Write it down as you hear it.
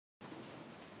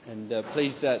And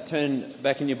please turn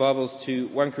back in your Bibles to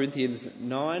 1 Corinthians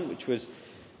 9, which was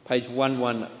page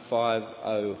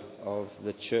 1150 of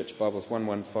the Church Bibles,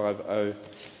 1150.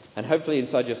 And hopefully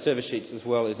inside your service sheets as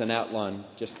well is an outline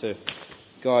just to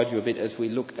guide you a bit as we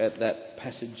look at that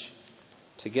passage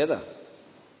together.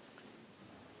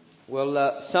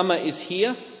 Well, summer is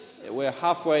here. We're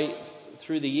halfway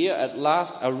through the year. At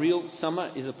last, a real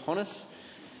summer is upon us.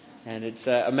 And it's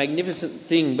a magnificent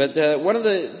thing. But one of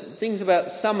the things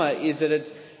about summer is that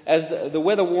as the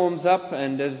weather warms up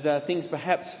and as things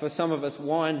perhaps for some of us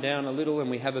wind down a little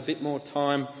and we have a bit more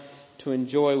time to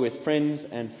enjoy with friends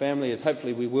and family, as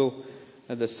hopefully we will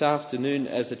this afternoon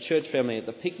as a church family at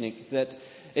the picnic, that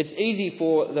it's easy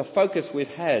for the focus we've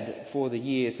had for the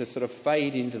year to sort of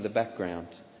fade into the background.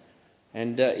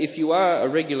 And if you are a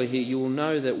regular here, you will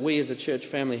know that we as a church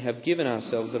family have given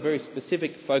ourselves a very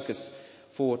specific focus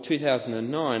for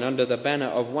 2009 under the banner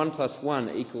of 1 +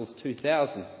 1 =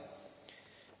 2000.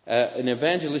 An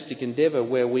evangelistic endeavour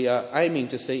where we are aiming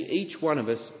to see each one of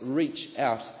us reach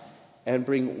out and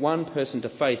bring one person to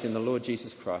faith in the Lord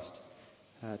Jesus Christ.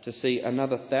 To see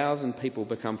another 1,000 people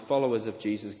become followers of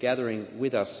Jesus gathering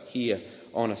with us here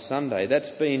on a Sunday.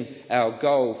 That's been our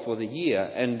goal for the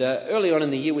year. And early on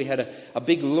in the year we had a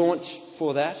big launch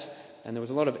for that. And there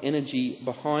was a lot of energy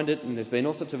behind it, and there's been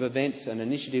all sorts of events and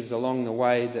initiatives along the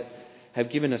way that have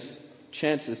given us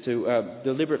chances to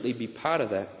deliberately be part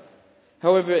of that.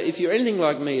 However, if you're anything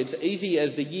like me, it's easy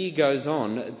as the year goes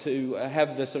on to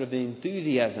have the sort of the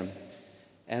enthusiasm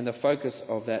and the focus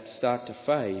of that start to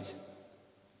fade.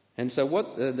 And so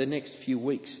what the next few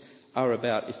weeks are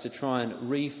about is to try and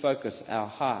refocus our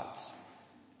hearts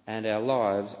and our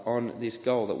lives on this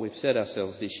goal that we've set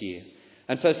ourselves this year.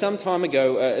 And so some time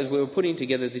ago, as we were putting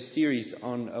together this series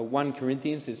on 1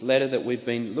 Corinthians, this letter that we've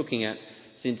been looking at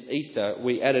since Easter,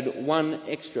 we added one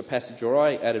extra passage, or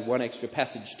I added one extra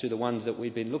passage to the ones that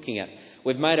we've been looking at.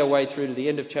 We've made our way through to the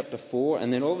end of chapter 4,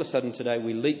 and then all of a sudden today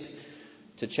we leap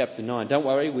to chapter 9. Don't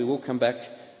worry, we will come back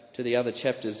to the other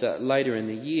chapters later in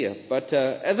the year. But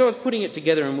as I was putting it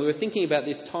together and we were thinking about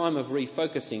this time of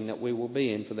refocusing that we will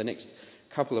be in for the next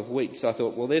couple of weeks, I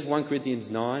thought, well, there's 1 Corinthians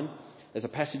 9. There's a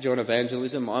passage on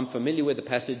evangelism. I'm familiar with the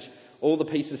passage. All the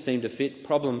pieces seem to fit.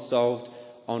 Problem solved.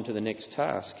 On to the next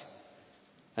task.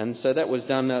 And so that was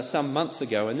done some months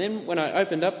ago. And then when I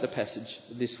opened up the passage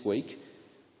this week,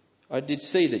 I did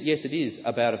see that, yes, it is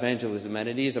about evangelism and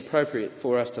it is appropriate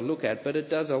for us to look at, but it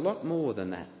does a lot more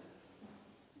than that.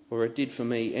 Or it did for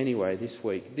me anyway this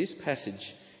week. This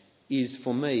passage is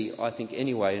for me, I think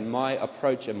anyway, in my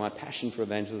approach and my passion for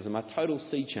evangelism, a total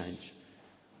sea change.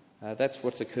 That's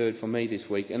what's occurred for me this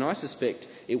week. And I suspect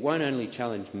it won't only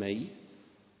challenge me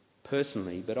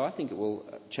personally, but I think it will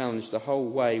challenge the whole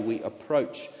way we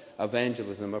approach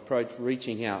evangelism, approach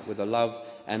reaching out with the love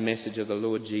and message of the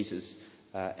Lord Jesus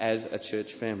as a church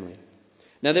family.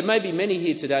 Now, there may be many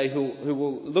here today who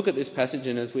will look at this passage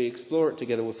and as we explore it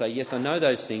together will say, yes, I know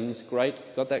those things, great,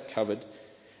 got that covered.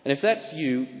 And if that's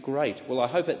you, great. Well, I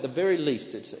hope at the very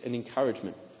least it's an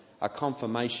encouragement, a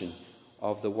confirmation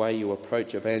of the way you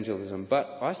approach evangelism. But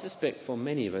I suspect for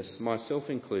many of us, myself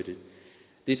included,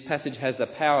 this passage has the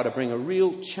power to bring a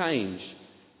real change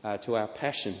to our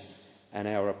passion and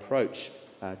our approach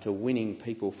to winning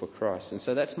people for Christ. And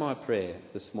so that's my prayer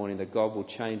this morning, that God will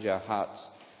change our hearts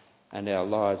and our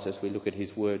lives as we look at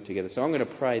His Word together. So I'm going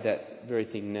to pray that very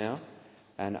thing now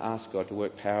and ask God to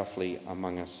work powerfully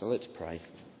among us. So let's pray.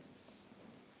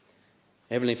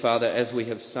 Heavenly Father, as we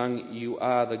have sung, you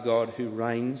are the God who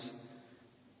reigns.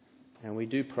 And we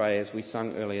do pray, as we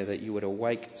sung earlier, that you would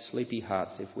awake sleepy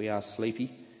hearts if we are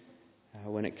sleepy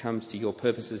when it comes to your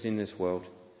purposes in this world.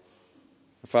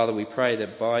 Father, we pray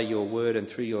that by your word and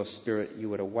through your Spirit you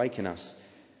would awaken us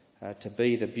to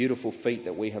be the beautiful feet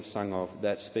that we have sung of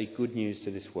that speak good news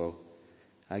to this world.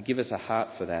 Give us a heart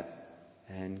for that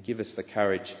and give us the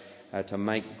courage to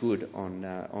make good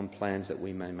on plans that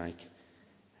we may make.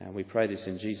 We pray this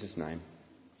in Jesus' name.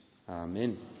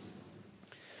 Amen.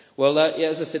 Well,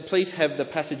 as I said, please have the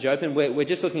passage open. We're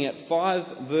just looking at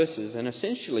 5 verses, and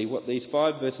essentially what these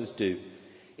 5 verses do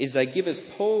is they give us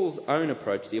Paul's own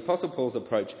approach, the Apostle Paul's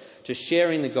approach, to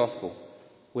sharing the gospel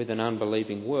with an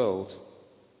unbelieving world.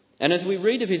 And as we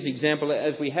read of his example,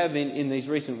 as we have in these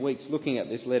recent weeks looking at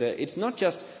this letter, it's not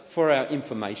just for our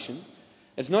information.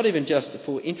 It's not even just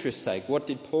for interest's sake. What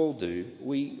did Paul do?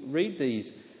 We read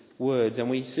these words and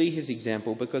we see his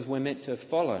example because we're meant to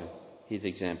follow his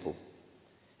example.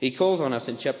 He calls on us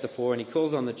in chapter 4 and he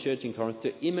calls on the church in Corinth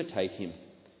to imitate him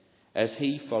as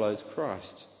he follows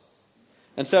Christ.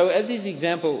 And so as his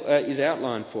example is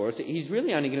outlined for us, he's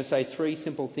really only going to say 3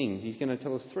 simple things. He's going to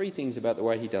tell us 3 things about the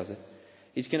way he does it.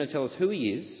 He's going to tell us who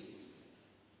he is,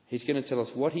 he's going to tell us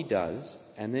what he does,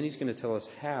 and then he's going to tell us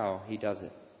how he does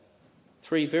it.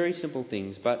 3 very simple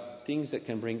things, but things that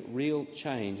can bring real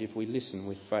change if we listen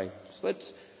with faith. So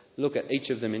let's look at each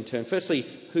of them in turn. Firstly,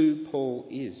 who Paul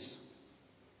is.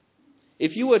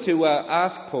 If you were to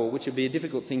ask Paul, which would be a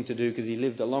difficult thing to do because he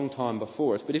lived a long time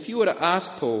before us, but if you were to ask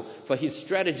Paul for his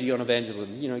strategy on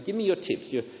evangelism, give me your tips,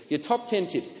 your top 10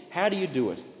 tips, how do you do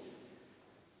it?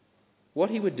 What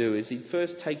he would do is he'd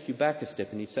first take you back a step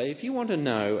and he'd say, if you want to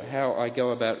know how I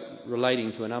go about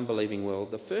relating to an unbelieving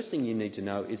world, the first thing you need to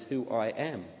know is who I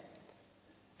am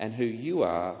and who you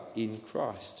are in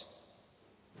Christ.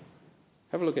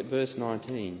 Have a look at verse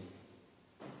 19.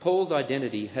 Paul's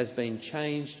identity has been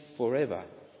changed forever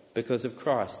because of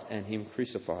Christ and him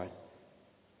crucified.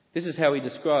 This is how he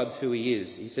describes who he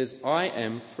is. He says, I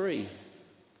am free.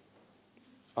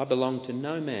 I belong to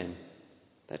no man.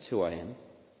 That's who I am.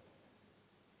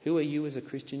 Who are you as a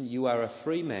Christian? You are a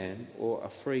free man or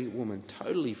a free woman,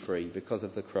 totally free because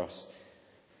of the cross.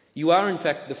 You are, in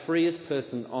fact, the freest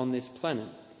person on this planet.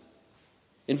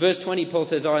 In verse 20, Paul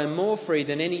says, I am more free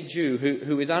than any Jew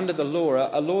who is under the law,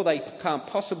 a law they can't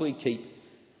possibly keep.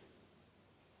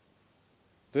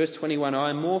 Verse 21, I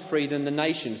am more free than the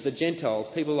nations, the Gentiles,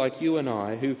 people like you and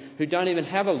I, who don't even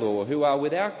have a law, who are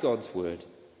without God's word,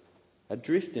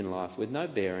 adrift in life with no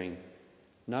bearing,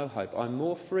 no hope. I'm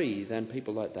more free than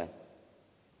people like that.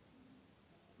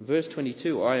 Verse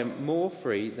 22, I am more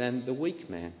free than the weak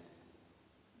man,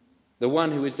 the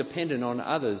one who is dependent on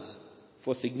others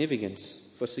for significance,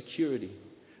 for security,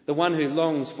 the one who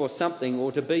longs for something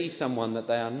or to be someone that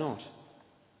they are not.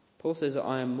 Paul says,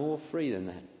 I am more free than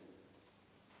that.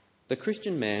 The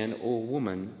Christian man or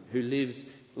woman who lives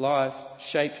life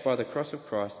shaped by the cross of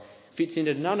Christ fits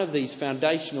into none of these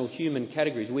foundational human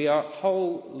categories. We are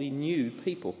wholly new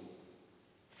people,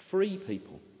 free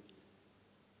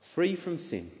from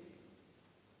sin,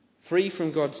 free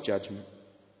from God's judgment,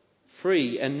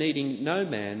 free and needing no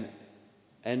man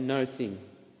and no thing.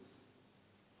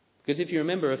 Because if you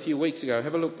remember a few weeks ago,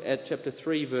 have a look at chapter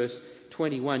 3, verse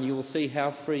 21. You will see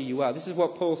how free you are. This is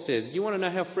what Paul says. Do you want to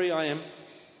know how free I am?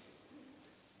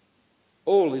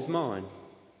 All is mine.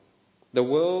 The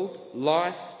world,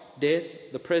 life, death,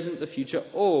 the present, the future,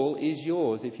 all is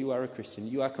yours if you are a Christian.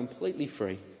 You are completely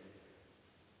free.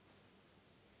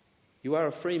 You are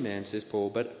a free man, says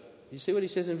Paul, but you see what he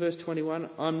says in verse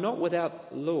 21? I'm not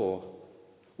without law.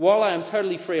 While I am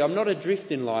totally free, I'm not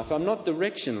adrift in life. I'm not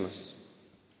directionless.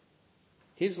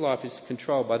 His life is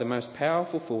controlled by the most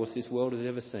powerful force this world has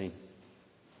ever seen.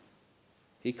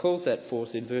 He calls that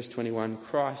force in verse 21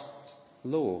 Christ's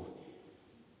law.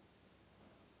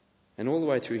 And all the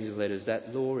way through his letters,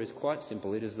 that law is quite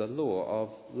simple. It is the law of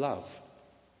love.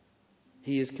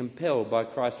 He is compelled by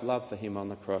Christ's love for him on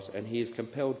the cross, and he is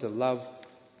compelled to love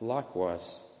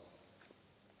likewise.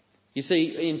 You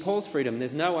see, in Paul's freedom,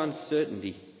 there's no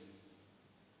uncertainty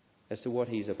as to what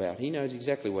he's about. He knows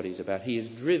exactly what he's about. He is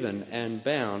driven and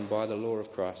bound by the law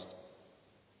of Christ.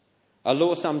 A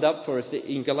law summed up for us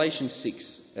in Galatians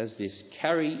 6 as this: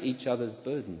 carry each other's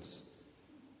burdens.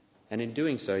 And in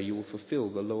doing so, you will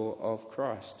fulfill the law of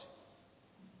Christ.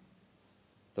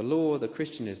 The law the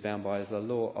Christian is bound by is the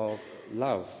law of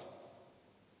love.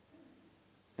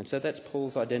 And so that's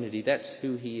Paul's identity. That's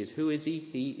who he is. Who is he?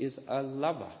 He is a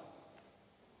lover.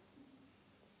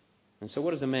 And so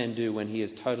what does a man do when he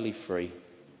is totally free?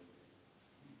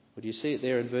 Well, do you see it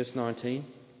there in verse 19?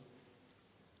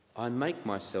 I make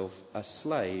myself a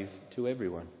slave to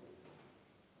everyone.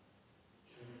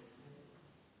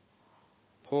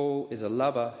 Paul is a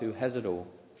lover who has it all.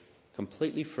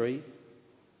 Completely free,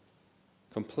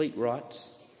 complete rights,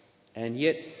 and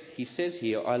yet he says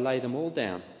here, I lay them all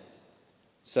down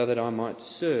so that I might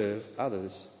serve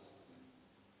others.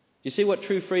 You see what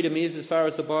true freedom is as far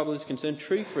as the Bible is concerned?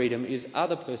 True freedom is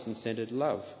other person-centered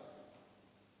love.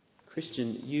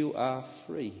 Christian, you are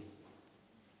free.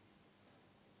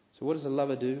 So what does a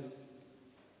lover do?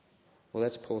 Well,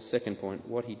 that's Paul's second point.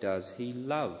 What he does, he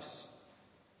loves.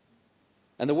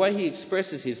 And the way he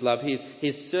expresses his love,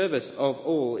 his service of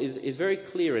all, is very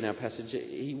clear in our passage.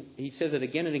 He says it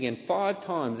again and again, 5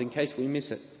 times in case we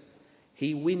miss it.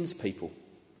 He wins people.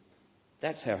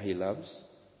 That's how he loves.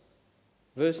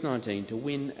 Verse 19, to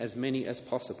win as many as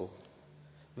possible.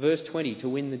 Verse 20, to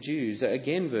win the Jews.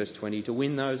 Again, verse 20, to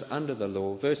win those under the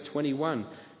law. Verse 21,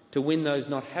 to win those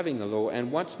not having the law.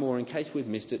 And once more, in case we've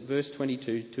missed it, verse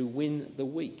 22, to win the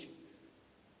weak.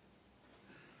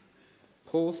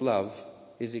 Paul's love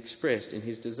is expressed in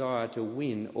his desire to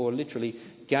win, or literally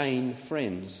gain,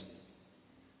 friends.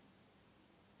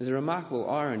 There's a remarkable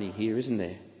irony here, isn't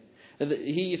there? Here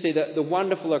you see the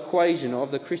wonderful equation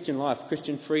of the Christian life,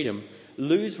 Christian freedom.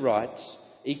 Lose rights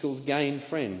equals gain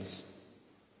friends.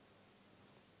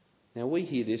 Now we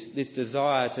hear this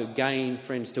desire to gain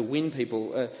friends, to win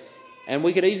people, and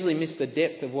we could easily miss the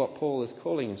depth of what Paul is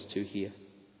calling us to here.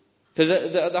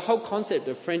 Because the whole concept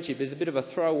of friendship is a bit of a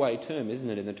throwaway term, isn't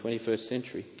it, in the 21st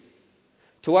century?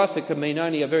 To us it can mean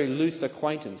only a very loose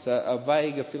acquaintance, a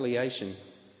vague affiliation.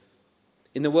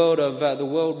 In the world of the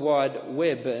World Wide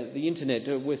Web, the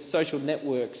internet, with social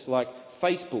networks like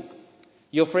Facebook,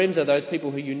 your friends are those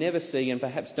people who you never see and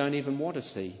perhaps don't even want to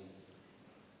see.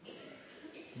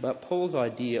 But Paul's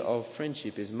idea of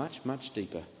friendship is much, much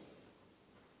deeper.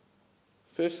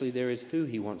 Firstly, there is who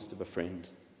he wants to befriend.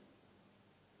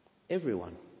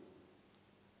 Everyone.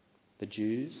 The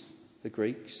Jews, the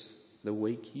Greeks, the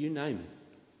weak, you name it.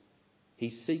 He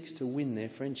seeks to win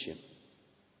their friendship.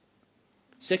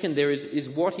 Second, there is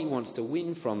what he wants to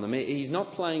win from them. He's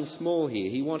not playing small here.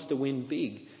 He wants to win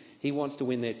big. He wants to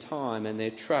win their time and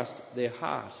their trust, their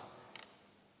heart.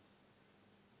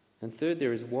 And third,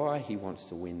 there is why he wants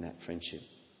to win that friendship.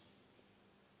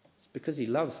 It's because he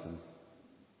loves them.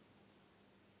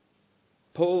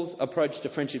 Paul's approach to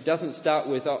friendship doesn't start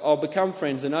with, I'll become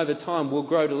friends and over time we'll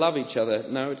grow to love each other.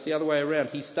 No, it's the other way around.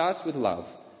 He starts with love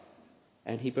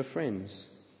and he befriends.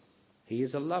 He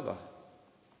is a lover,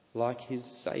 like his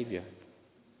Saviour.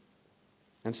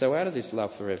 And so out of this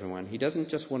love for everyone, he doesn't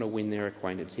just want to win their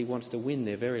acquaintance, he wants to win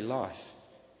their very life.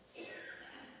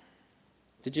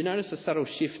 Did you notice a subtle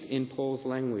shift in Paul's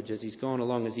language as he's gone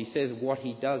along, as he says what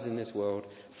he does in this world?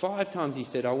 5 times he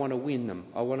said, I want to win them,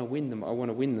 I want to win them, I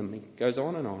want to win them. He goes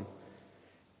on.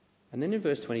 And then in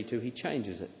verse 22 he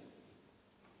changes it.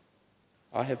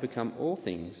 I have become all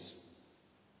things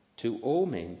to all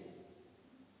men,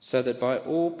 so that by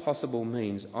all possible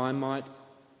means I might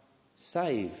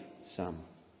save some.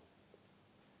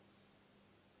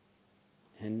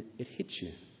 And it hits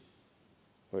you,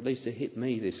 or at least it hit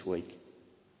me this week.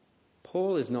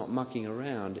 Paul is not mucking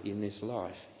around in this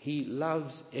life. He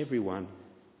loves everyone.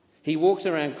 He walks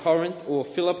around Corinth or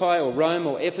Philippi or Rome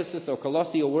or Ephesus or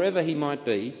Colossae or wherever he might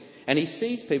be, and he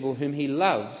sees people whom he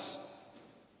loves,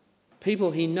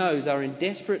 people he knows are in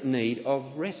desperate need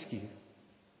of rescue.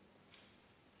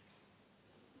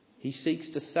 He seeks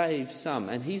to save some,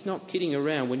 and he's not kidding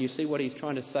around when you see what he's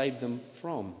trying to save them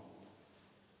from.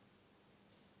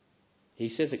 He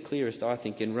says it clearest, I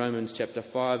think, in Romans chapter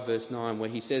 5, verse 9, where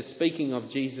he says, speaking of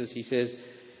Jesus, he says,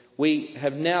 we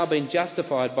have now been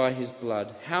justified by his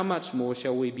blood. How much more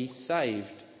shall we be saved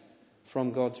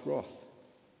from God's wrath?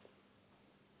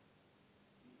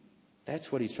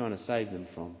 That's what he's trying to save them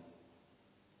from.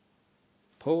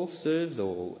 Paul serves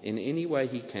all in any way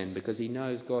he can because he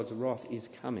knows God's wrath is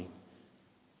coming.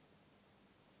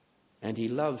 And he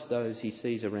loves those he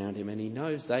sees around him, and he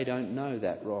knows they don't know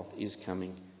that wrath is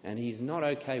coming. And he's not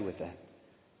okay with that.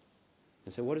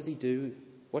 And so what does he do?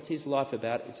 What's his life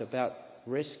about? It's about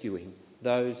rescuing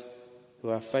those who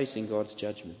are facing God's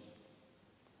judgment.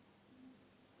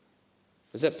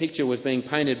 As that picture was being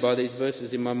painted by these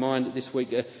verses in my mind this week,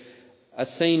 a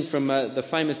scene from the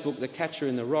famous book The Catcher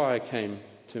in the Rye came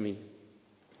to me.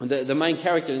 The main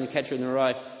character in The Catcher in the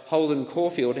Rye, Holden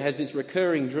Caulfield, has this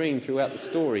recurring dream throughout the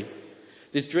story.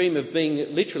 This dream of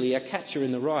being literally a catcher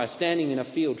in the rye, standing in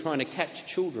a field trying to catch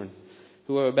children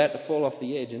who are about to fall off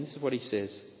the edge. And this is what he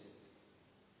says.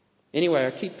 Anyway,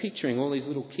 I keep picturing all these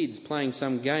little kids playing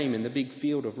some game in the big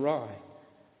field of rye.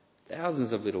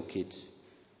 Thousands of little kids.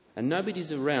 And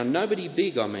nobody's around. Nobody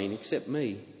big, except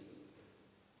me.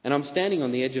 And I'm standing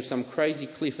on the edge of some crazy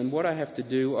cliff, and what I have to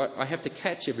do, I have to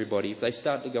catch everybody if they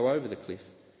start to go over the cliff.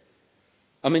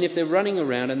 If they're running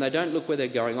around and they don't look where they're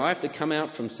going, I have to come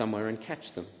out from somewhere and catch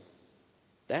them.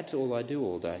 That's all I do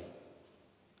all day.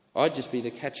 I'd just be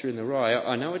the catcher in the rye.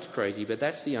 I know it's crazy, but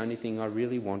that's the only thing I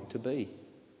really want to be.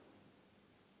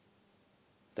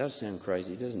 Does sound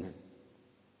crazy, doesn't it?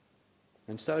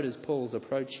 And so does Paul's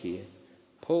approach here.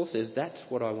 Paul says, that's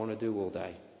what I want to do all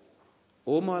day.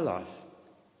 All my life,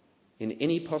 in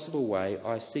any possible way,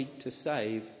 I seek to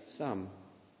save some.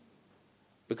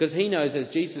 Because he knows, as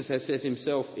Jesus has said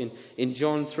himself in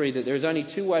John 3, that there is only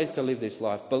 2 ways to live this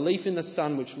life. Belief in the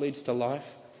Son, which leads to life,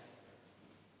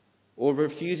 or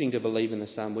refusing to believe in the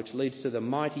Son, which leads to the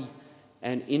mighty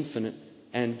and infinite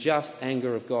and just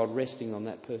anger of God resting on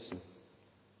that person.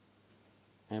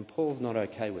 And Paul's not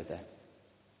okay with that.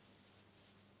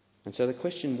 And so the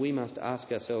question we must ask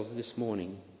ourselves this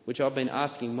morning, which I've been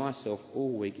asking myself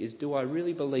all week, is, do I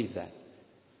really believe that?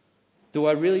 Do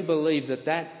I really believe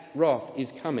that wrath is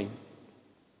coming?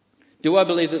 Do I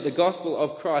believe that the gospel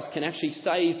of Christ can actually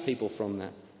save people from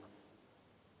that?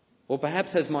 Or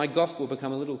perhaps has my gospel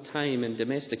become a little tame and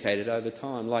domesticated over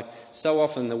time, like so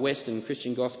often the Western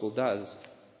Christian gospel does?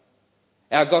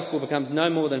 Our gospel becomes no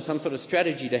more than some sort of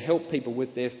strategy to help people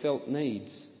with their felt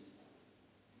needs.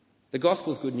 The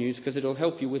gospel's good news because it'll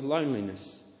help you with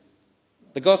loneliness.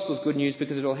 The gospel's good news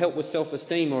because it'll help with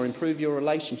self-esteem or improve your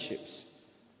relationships.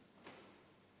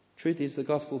 Truth is, the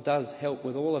gospel does help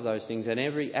with all of those things and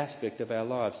every aspect of our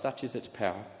lives, such is its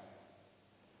power.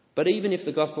 But even if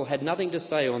the gospel had nothing to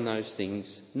say on those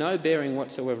things, no bearing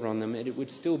whatsoever on them, it would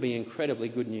still be incredibly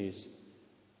good news.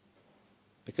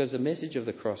 Because the message of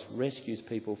the cross rescues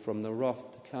people from the wrath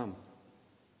to come.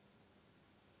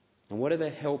 And whatever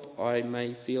help I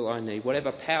may feel I need,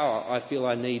 whatever power I feel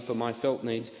I need for my felt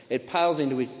needs, it pales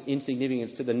into its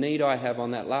insignificance to the need I have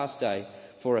on that last day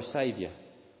for a Saviour.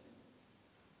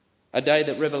 A day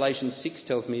that Revelation 6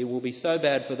 tells me will be so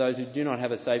bad for those who do not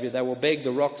have a Saviour, they will beg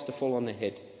the rocks to fall on their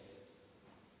head.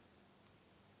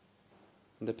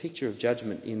 And the picture of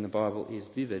judgment in the Bible is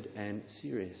vivid and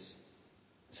serious.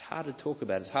 It's hard to talk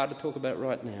about. It's hard to talk about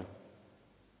right now.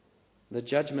 The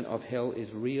judgment of hell is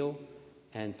real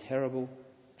and terrible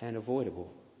and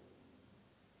avoidable.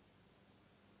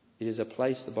 It is a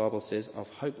place, the Bible says, of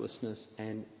hopelessness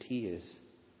and tears.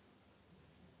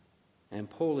 And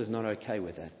Paul is not okay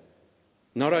with that.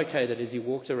 Not okay that as he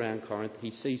walks around Corinth,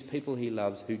 he sees people he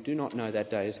loves who do not know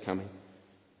that day is coming.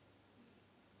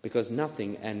 Because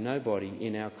nothing and nobody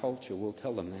in our culture will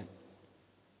tell them that.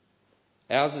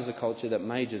 Ours is a culture that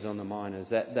majors on the minors,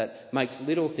 that makes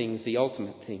little things the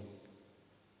ultimate thing.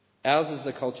 Ours is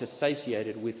a culture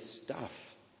satiated with stuff,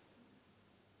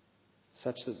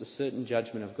 such that the certain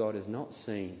judgment of God is not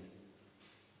seen.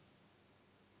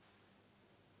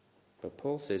 But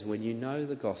Paul says, when you know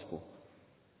the gospel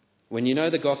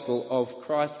of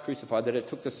Christ crucified, that it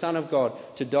took the Son of God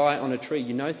to die on a tree,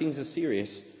 you know things are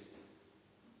serious.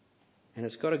 And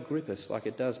it's got to grip us like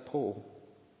it does Paul.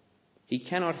 He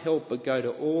cannot help but go to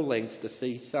all lengths to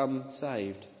see some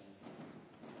saved.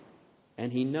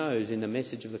 And he knows in the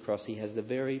message of the cross he has the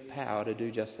very power to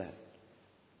do just that.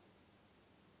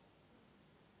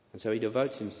 And so he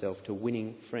devotes himself to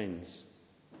winning friends.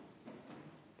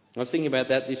 I was thinking about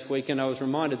that this week, and I was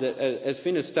reminded that as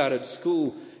Finn has started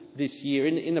school this year,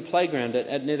 in the playground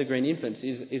at Nethergreen Infants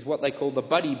is what they call the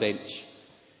buddy bench.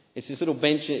 It's this little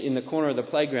bench in the corner of the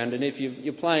playground, and if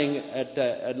you're playing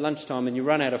at lunchtime and you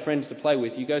run out of friends to play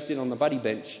with, you go sit on the buddy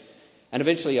bench. And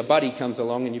eventually a buddy comes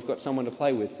along and you've got someone to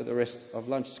play with for the rest of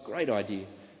lunch. It's a great idea.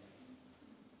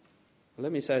 Well,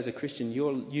 let me say, as a Christian,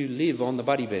 you live on the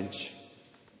buddy bench.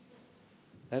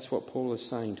 That's what Paul is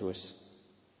saying to us.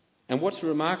 And what's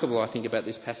remarkable, I think, about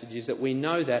this passage is that we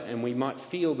know that and we might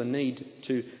feel the need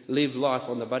to live life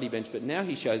on the buddy bench. But now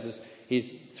he shows us his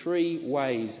 3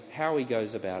 ways how he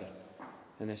goes about it.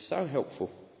 And they're so helpful.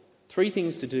 3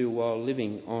 things to do while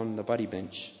living on the buddy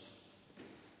bench.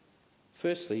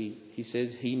 Firstly, he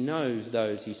says he knows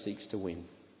those he seeks to win.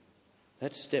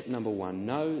 That's step number 1.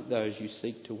 Know those you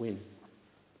seek to win.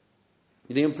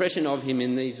 The impression of him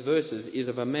in these verses is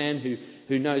of a man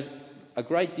who knows a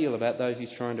great deal about those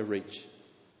he's trying to reach.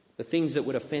 The things that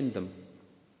would offend them.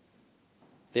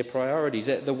 Their priorities.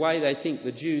 The way they think,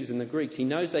 the Jews and the Greeks. He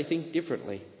knows they think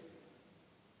differently.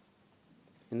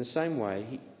 In the same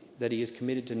way that he is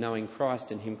committed to knowing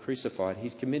Christ and him crucified,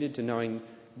 he's committed to knowing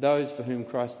those for whom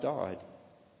Christ died.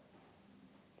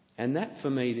 And that for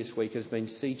me this week has been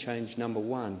sea change number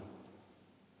 1.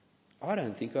 I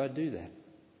don't think I'd do that.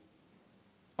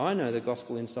 I know the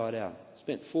gospel inside out.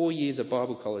 Spent 4 years at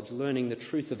Bible college learning the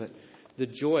truth of it, the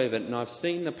joy of it, and I've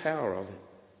seen the power of it.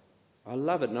 I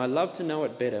love it and I love to know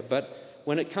it better. But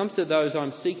when it comes to those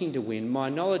I'm seeking to win, my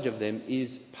knowledge of them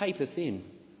is paper thin.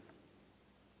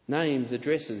 Names,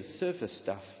 addresses, surface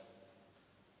stuff.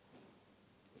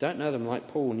 Don't know them like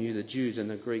Paul knew the Jews and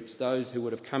the Greeks, those who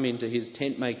would have come into his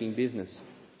tent-making business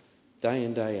day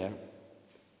in, day out.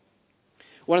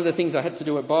 One of the things I had to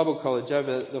do at Bible college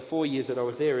over the 4 years that I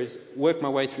was there is work my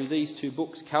way through these 2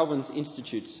 books, Calvin's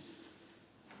Institutes.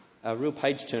 A real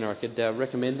page-turner, I could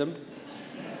recommend them.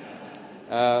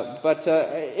 But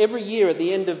every year, at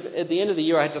the end of the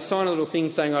year, I had to sign a little thing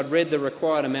saying I'd read the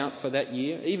required amount for that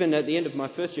year. Even at the end of my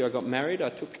first year, I got married. I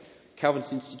took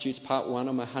Calvin's Institutes Part 1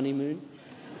 on my honeymoon.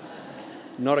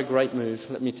 Not a great move,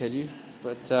 let me tell you.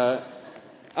 But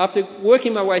after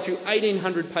working my way through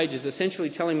 1,800 pages,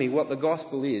 essentially telling me what the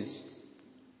gospel is,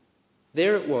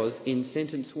 there it was in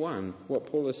sentence 1, what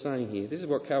Paul is saying here. This is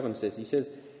what Calvin says. He says,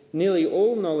 nearly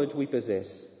all knowledge we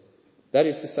possess, that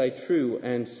is to say true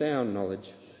and sound knowledge,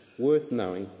 worth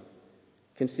knowing,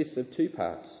 consists of 2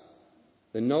 parts,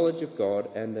 the knowledge of God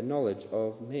and the knowledge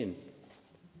of men.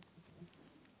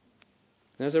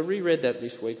 And as I reread that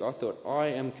this week, I thought, I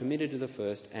am committed to the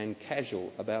first and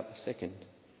casual about the second.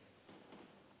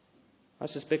 I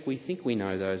suspect we think we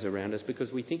know those around us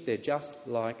because we think they're just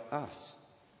like us.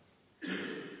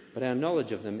 But our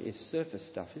knowledge of them is surface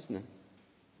stuff, isn't it?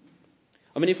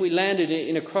 I mean, if we landed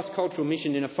in a cross-cultural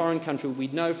mission in a foreign country,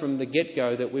 we'd know from the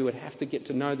get-go that we would have to get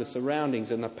to know the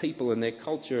surroundings and the people and their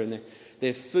culture and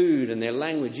their food and their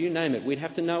language, you name it. We'd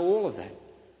have to know all of that.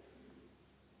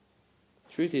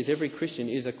 Truth is, every Christian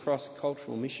is a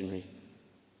cross-cultural missionary.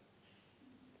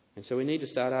 And so we need to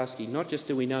start asking, not just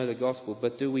do we know the gospel,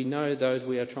 but do we know those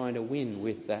we are trying to win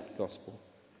with that gospel?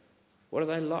 What are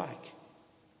they like?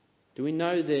 Do we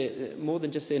know more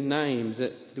than just their names?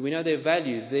 Do we know their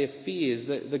values, their fears,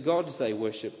 the gods they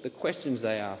worship, the questions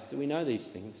they ask? Do we know these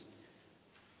things?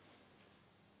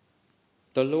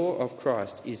 The law of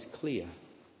Christ is clear.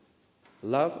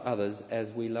 Love others as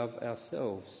we love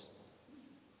ourselves.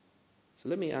 So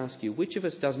let me ask you, which of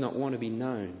us does not want to be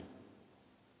known?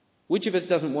 Which of us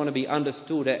doesn't want to be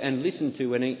understood and listened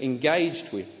to and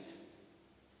engaged with?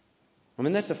 I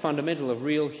mean, that's a fundamental of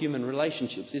real human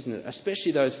relationships, isn't it?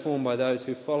 Especially those formed by those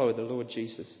who follow the Lord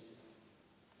Jesus.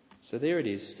 So there it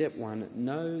is, step one,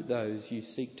 know those you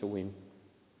seek to win.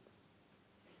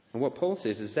 And what Paul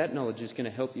says is that knowledge is going to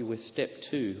help you with step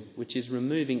two, which is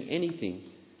removing anything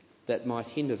that might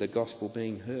hinder the gospel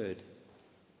being heard.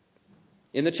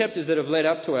 In the chapters that have led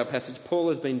up to our passage, Paul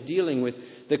has been dealing with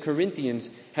the Corinthians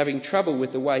having trouble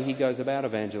with the way he goes about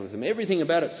evangelism. Everything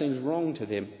about it seems wrong to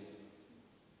them.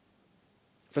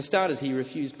 For starters, he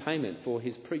refused payment for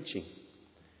his preaching.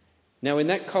 Now, in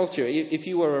that culture, if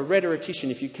you were a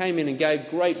rhetorician, if you came in and gave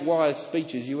great wise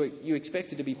speeches, you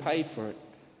expected to be paid for it.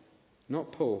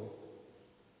 Not Paul.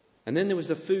 And then there was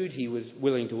the food he was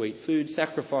willing to eat, food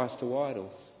sacrificed to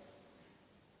idols.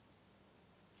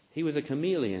 He was a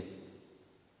chameleon,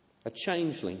 a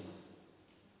changeling.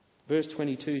 Verse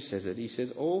 22 says it. He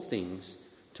says, all things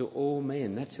to all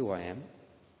men. That's who I am.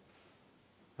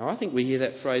 Now, I think we hear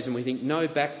that phrase and we think, no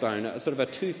backbone, a sort of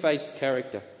a two-faced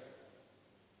character.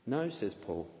 No, says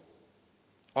Paul.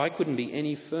 I couldn't be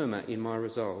any firmer in my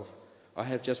resolve. I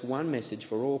have just one message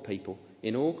for all people,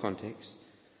 in all contexts,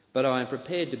 but I am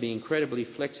prepared to be incredibly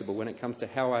flexible when it comes to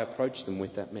how I approach them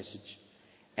with that message,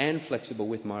 and flexible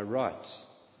with my rights.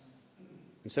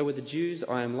 And so with the Jews,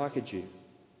 I am like a Jew.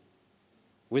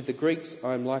 With the Greeks,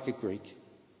 I am like a Greek.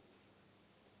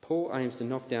 Paul aims to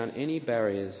knock down any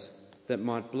barriers that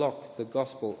might block the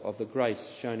gospel of the grace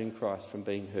shown in Christ from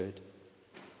being heard.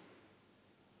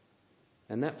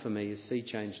 And that for me is sea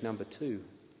change number 2.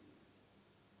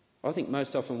 I think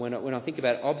most often when I think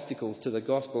about obstacles to the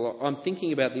gospel, I'm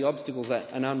thinking about the obstacles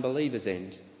at an unbeliever's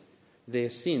end. Their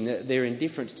sin, their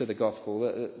indifference to the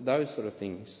gospel, those sort of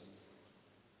things.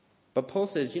 But Paul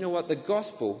says, you know what? The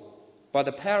gospel, by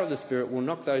the power of the Spirit, will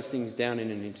knock those things down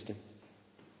in an instant.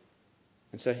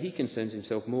 And so he concerns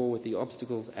himself more with the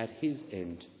obstacles at his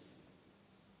end.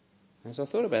 As I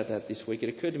thought about that this week, it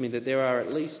occurred to me that there are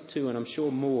at least 2, and I'm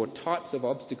sure more, types of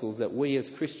obstacles that we as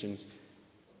Christians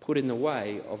put in the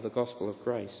way of the gospel of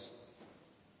grace.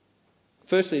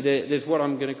 Firstly, there's what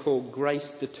I'm going to call grace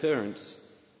deterrence.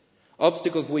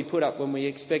 Obstacles we put up when we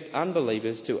expect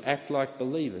unbelievers to act like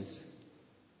believers.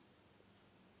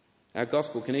 Our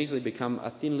gospel can easily become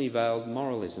a thinly veiled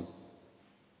moralism.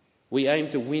 We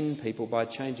aim to win people by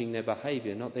changing their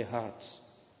behaviour, not their hearts.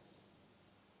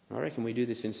 I reckon we do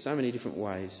this in so many different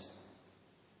ways.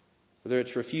 Whether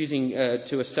it's refusing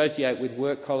to associate with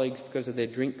work colleagues because of their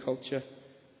drink culture,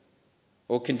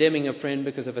 or condemning a friend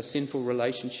because of a sinful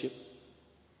relationship,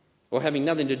 or having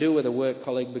nothing to do with a work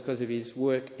colleague because of his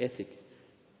work ethic.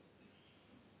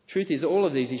 Truth is, all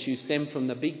of these issues stem from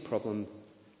the big problem,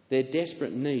 their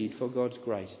desperate need for God's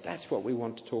grace. That's what we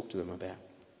want to talk to them about.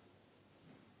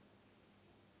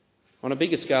 On a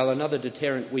bigger scale, another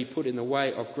deterrent we put in the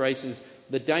way of grace is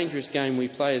the dangerous game we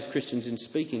play as Christians in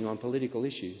speaking on political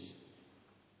issues.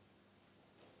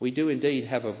 We do indeed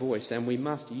have a voice, and we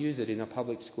must use it in a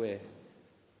public square.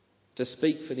 To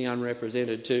speak for the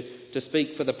unrepresented, to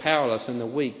speak for the powerless and the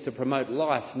weak, to promote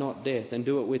life, not death, and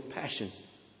do it with passion.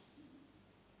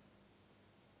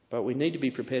 But we need to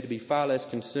be prepared to be far less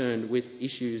concerned with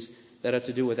issues that are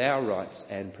to do with our rights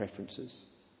and preferences,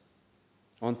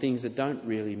 on things that don't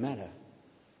really matter.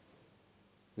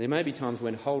 There may be times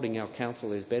when holding our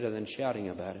counsel is better than shouting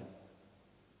about it.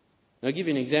 Now, I'll give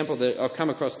you an example that I've come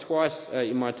across twice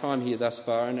in my time here thus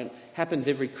far, and it happens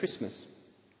every Christmas.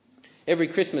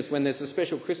 Every Christmas, when there's a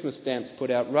special Christmas stamps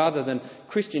put out, rather than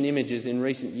Christian images in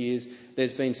recent years,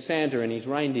 there's been Santa and his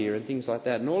reindeer and things like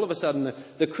that. And all of a sudden,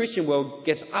 the Christian world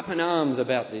gets up in arms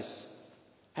about this.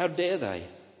 How dare they?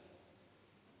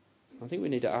 I think we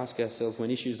need to ask ourselves when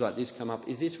issues like this come up,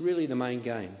 is this really the main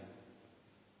game?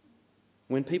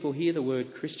 When people hear the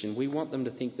word Christian, we want them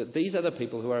to think that these are the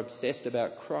people who are obsessed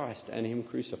about Christ and Him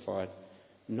crucified,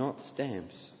 not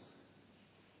stamps.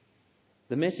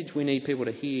 The message we need people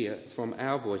to hear from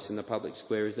our voice in the public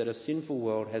square is that a sinful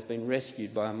world has been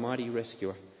rescued by a mighty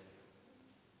rescuer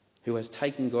who has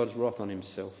taken God's wrath on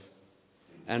Himself.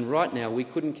 And right now, we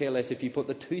couldn't care less if you put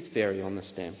the tooth fairy on the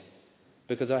stamp,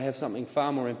 because I have something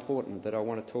far more important that I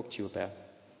want to talk to you about.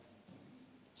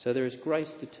 So there is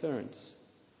grace deterrence.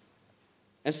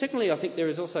 And secondly, I think there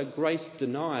is also grace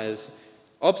deniers,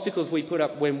 obstacles we put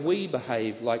up when we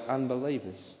behave like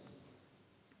unbelievers.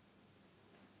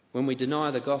 When we deny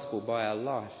the gospel by our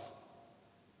life.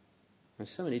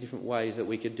 There's so many different ways that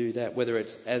we could do that, whether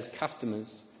it's as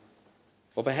customers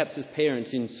or perhaps as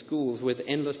parents in schools with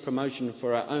endless promotion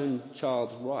for our own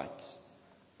child's rights.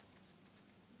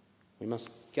 We must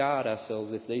guard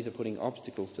ourselves if these are putting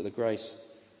obstacles to the grace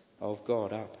of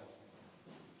God up.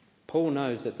 Paul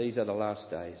knows that these are the last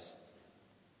days.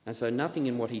 And so nothing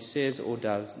in what he says or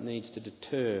does needs to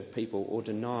deter people or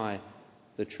deny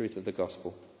the truth of the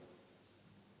gospel.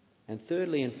 And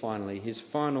thirdly and finally, his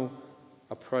final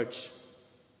approach,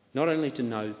 not only to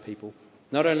know people,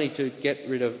 not only to get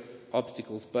rid of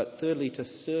obstacles, but thirdly to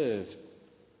serve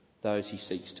those he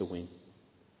seeks to win.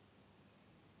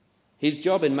 His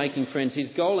job in making friends, his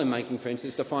goal in making friends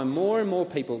is to find more and more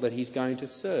people that he's going to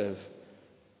serve.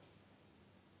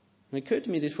 It occurred to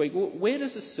me this week, where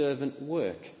does a servant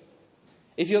work?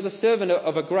 If you're the servant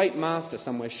of a great master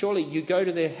somewhere, surely you go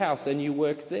to their house and you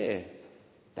work there.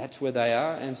 That's where they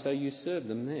are, and so you serve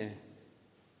them there.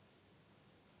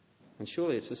 And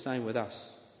surely it's the same with us.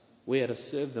 We are to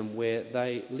serve them where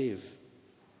they live.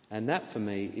 And that for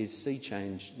me is sea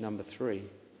change number 3.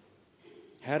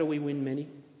 How do we win many?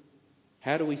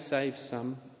 How do we save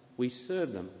some? We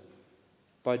serve them.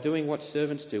 By doing what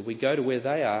servants do, we go to where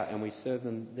they are and we serve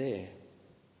them there.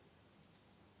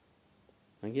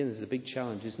 Again, this is a big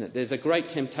challenge, isn't it? There's a great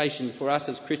temptation for us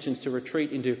as Christians to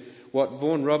retreat into what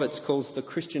Vaughan Roberts calls the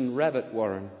Christian rabbit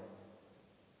warren,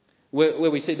 where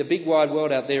we see the big wide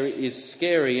world out there is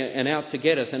scary and out to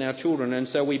get us and our children, and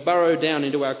so we burrow down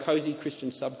into our cosy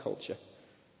Christian subculture.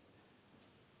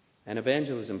 And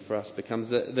evangelism for us becomes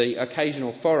the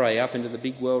occasional foray up into the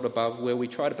big world above, where we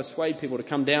try to persuade people to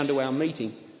come down to our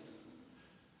meeting.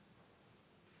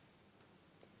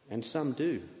 And some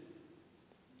do.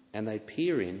 And they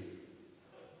peer in,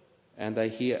 and they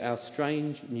hear our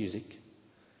strange music,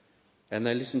 and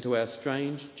they listen to our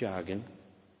strange jargon,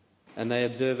 and they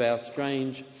observe our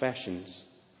strange fashions,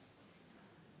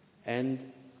 and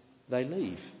they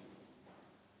leave.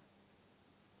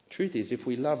 Truth is, if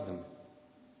we love them,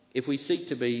 if we seek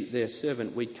to be their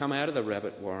servant, we'd come out of the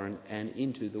rabbit warren and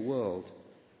into the world.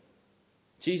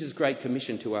 Jesus' great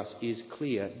commission to us is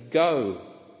clear. Go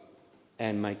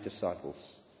and make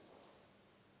disciples.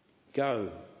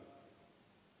 Go.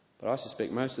 But I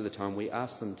suspect most of the time we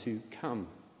ask them to come.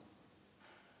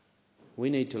 We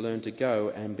need to learn to go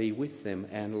and be with them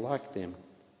and like them,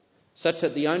 such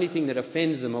that the only thing that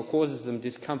offends them or causes them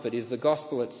discomfort is the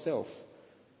gospel itself.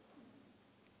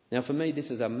 Now, for me, this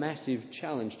is a massive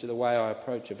challenge to the way I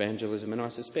approach evangelism, and I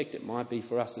suspect it might be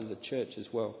for us as a church as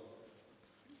well.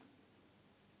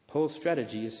 Paul's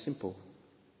strategy is simple.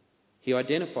 He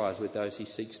identifies with those he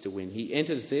seeks to win. He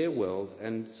enters their world,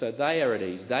 and so they are at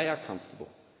ease. They are comfortable.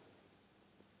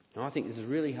 Now, I think this is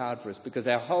really hard for us because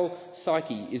our whole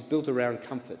psyche is built around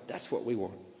comfort. That's what we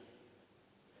want.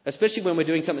 Especially when we're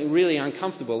doing something really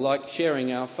uncomfortable, like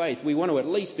sharing our faith. We want to at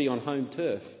least be on home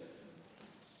turf.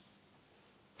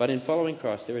 But in following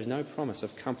Christ, there is no promise of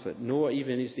comfort, nor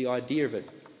even is the idea of it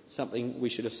something we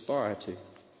should aspire to.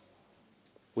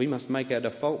 We must make our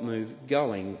default move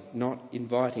going, not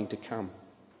inviting to come.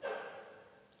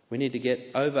 We need to get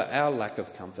over our lack of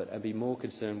comfort and be more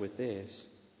concerned with theirs.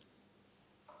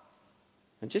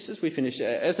 And just as we finish,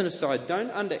 as an aside, don't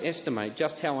underestimate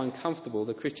just how uncomfortable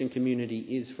the Christian community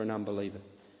is for an unbeliever.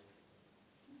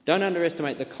 Don't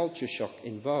underestimate the culture shock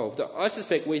involved. I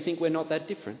suspect we think we're not that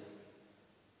different.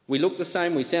 We look the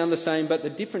same, we sound the same, but the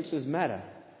differences matter.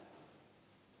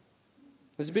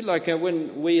 It's a bit like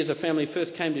when we as a family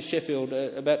first came to Sheffield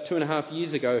about 2.5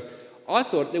 years ago. I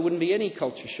thought there wouldn't be any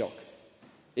culture shock.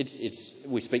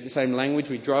 We speak the same language,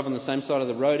 we drive on the same side of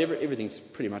the road, everything's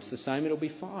pretty much the same, it'll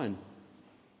be fine.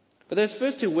 But those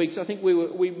first 2 weeks, I think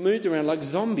we moved around like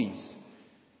zombies,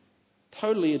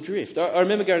 totally adrift. I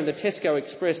remember going to the Tesco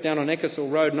Express down on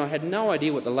Ecclesall Road, and I had no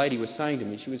idea what the lady was saying to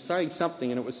me. She was saying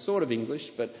something, and it was sort of English,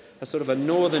 but a sort of a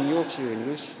northern Yorkshire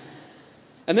English.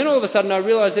 And then all of a sudden I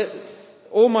realised that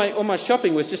all my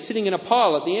shopping was just sitting in a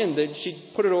pile at the end. That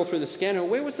she'd put it all through the scanner.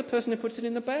 Where was the person who puts it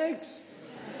in the bags?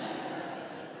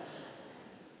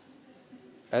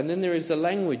 And then there is the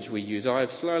language we use. I have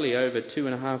slowly, over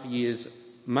 2.5 years,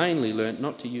 mainly learnt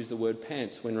not to use the word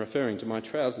pants when referring to my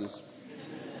trousers.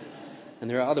 And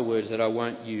there are other words that I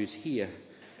won't use here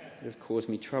that have caused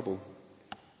me trouble.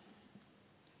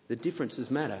 The differences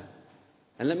matter.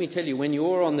 And let me tell you, when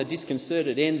you're on the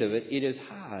disconcerted end of it, it is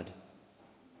hard.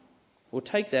 Well,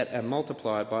 take that and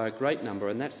multiply it by a great number,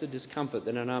 and that's the discomfort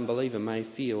that an unbeliever may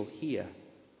feel here.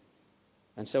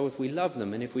 And so if we love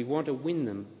them and if we want to win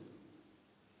them,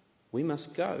 we must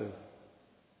go.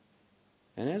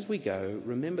 And as we go,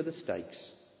 remember the stakes: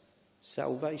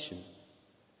 salvation.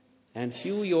 And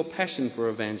fuel your passion for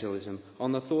evangelism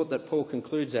on the thought that Paul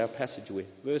concludes our passage with.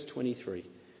 Verse 23.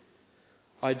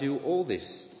 I do all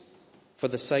this for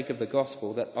the sake of the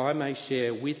gospel, that I may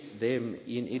share with them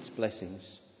in its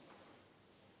blessings.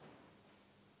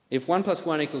 If 1 +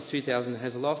 1 = 2,000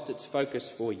 has lost its focus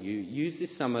for you, use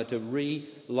this summer to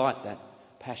relight that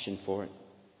passion for it.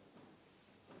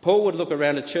 Paul would look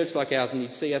around a church like ours and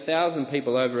he'd see 1,000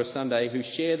 people over a Sunday who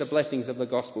share the blessings of the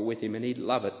gospel with him, and he'd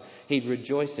love it. He'd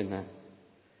rejoice in that.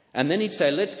 And then he'd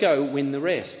say, let's go win the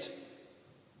rest,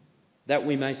 that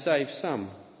we may save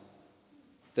some,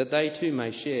 that they too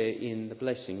may share in the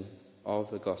blessing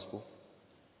of the gospel.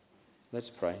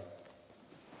 Let's pray.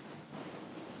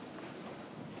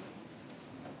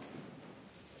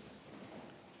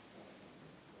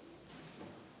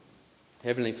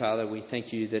 Heavenly Father, we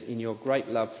thank you that in your great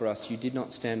love for us, you did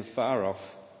not stand far off,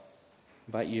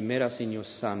 but you met us in your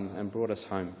Son and brought us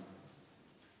home.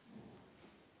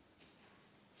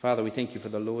 Father, we thank you for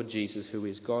the Lord Jesus, who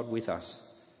is God with us.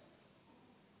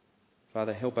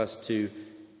 Father, help us to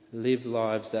live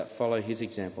lives that follow his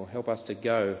example. Help us to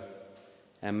go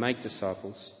and make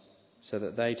disciples so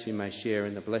that they too may share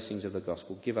in the blessings of the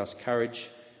gospel. Give us courage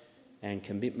and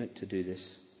commitment to do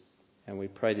this. And we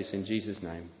pray this in Jesus'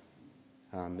 name.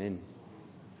 Amen.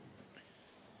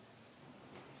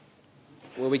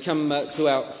 Well, we come to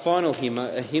our final hymn,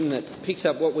 a hymn that picks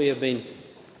up what we have been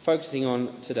focusing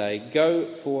on today.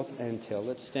 Go forth and tell.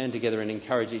 Let's stand together and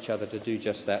encourage each other to do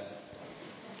just that.